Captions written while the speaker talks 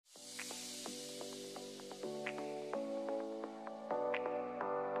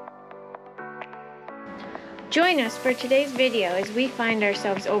Join us for today's video as we find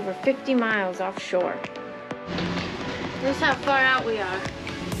ourselves over 50 miles offshore. This is how far out we are.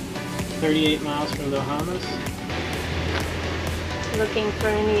 38 miles from the Bahamas. Looking for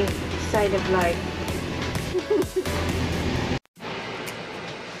any sight of life.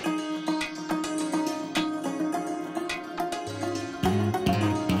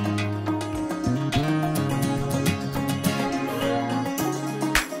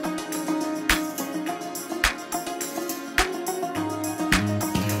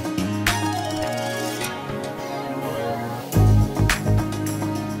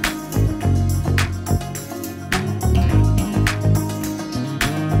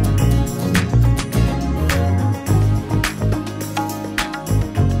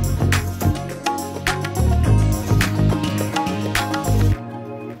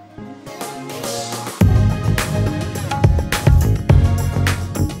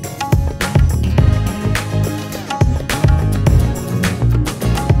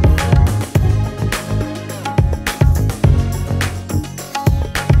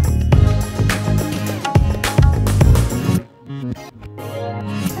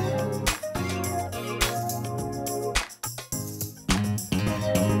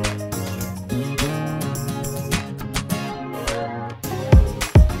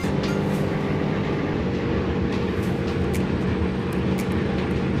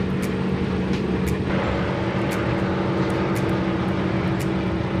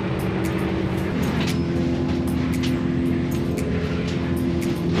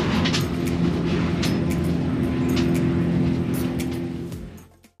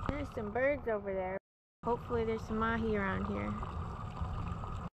 Birds over there. Hopefully there's some mahi around here.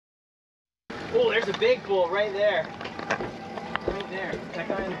 Oh, there's a big bull right there. Right there. That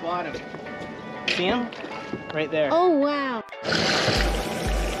guy on the bottom. See him? Right there. Oh, wow.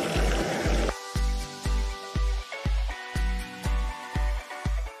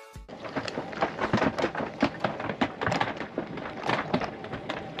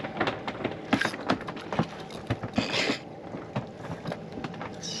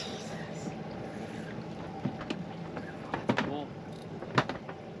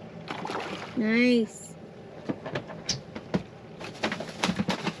 Nice.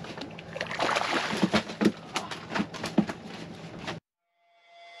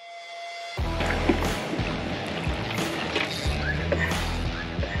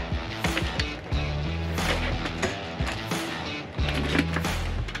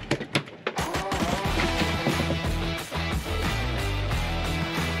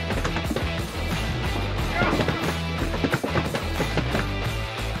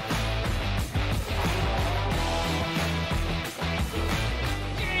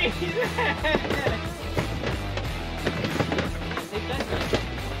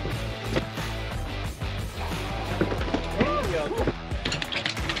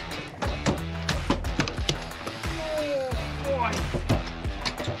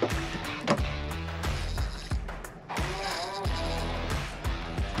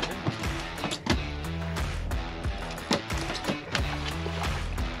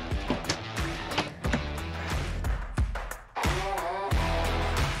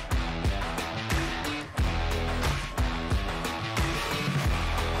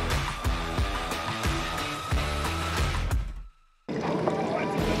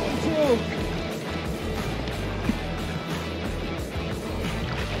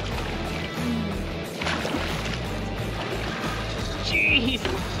 Jeez!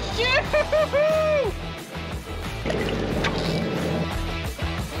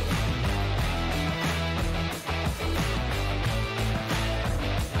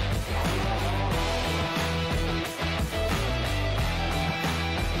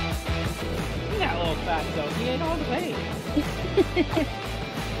 That little fat though, he ate all the way.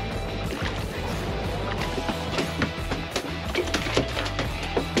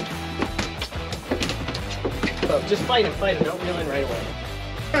 Just fight him, don't reel in right away.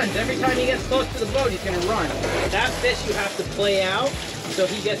 Runs. Every time he gets close to the boat, he's gonna run. That fish you have to play out so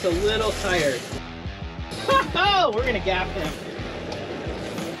he gets a little tired. Oh, we're gonna gaff him.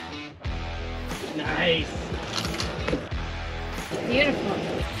 Nice. Beautiful.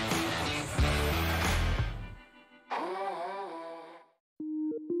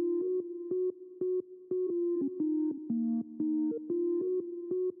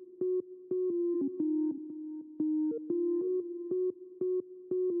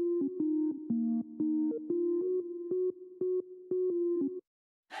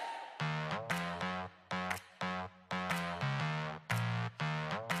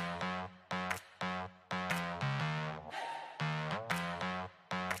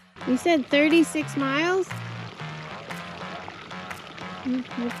 You said 36 miles?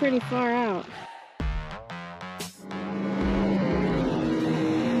 We're pretty far out.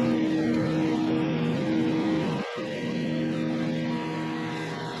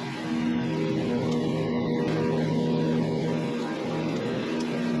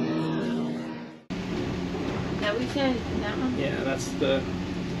 That we said that one? Yeah, that's the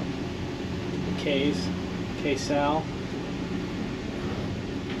K's, K-Sal.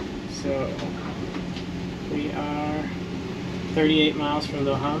 So we are 38 miles from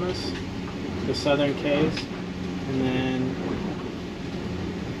the Bahamas, the Southern Cays, and then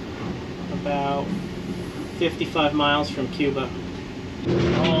about 55 miles from Cuba.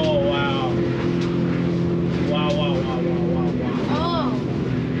 Oh wow! Wow! Wow! Wow! Wow! Wow! Wow! Oh!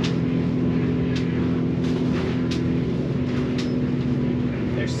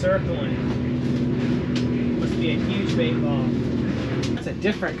 They're circling. Must be a huge bait ball. That's a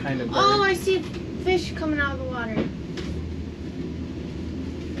different kind of bird. Oh, I see fish coming out of the water.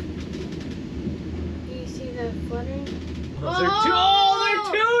 Do you see the fluttering? They're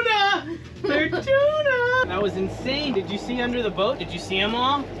tuna! They're tuna! That was insane. Did you see under the boat? Did you see them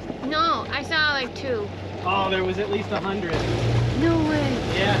all? No, I saw like 2. Oh, there was at least 100. No way.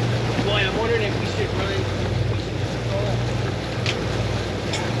 Yeah. Boy, I'm wondering if we should run. We should control.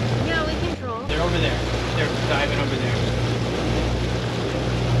 Yeah, we control. They're over there. They're diving over there.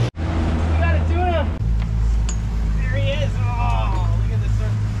 We got a tuna! There he is. Oh, look at this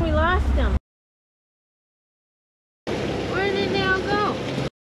surf. We lost them. Where did they all go?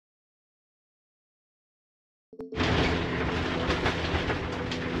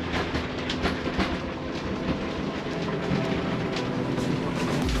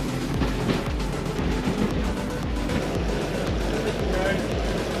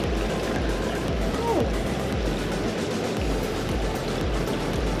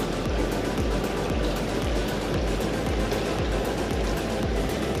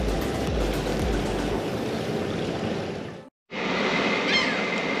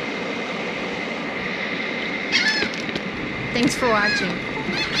 Thanks for watching.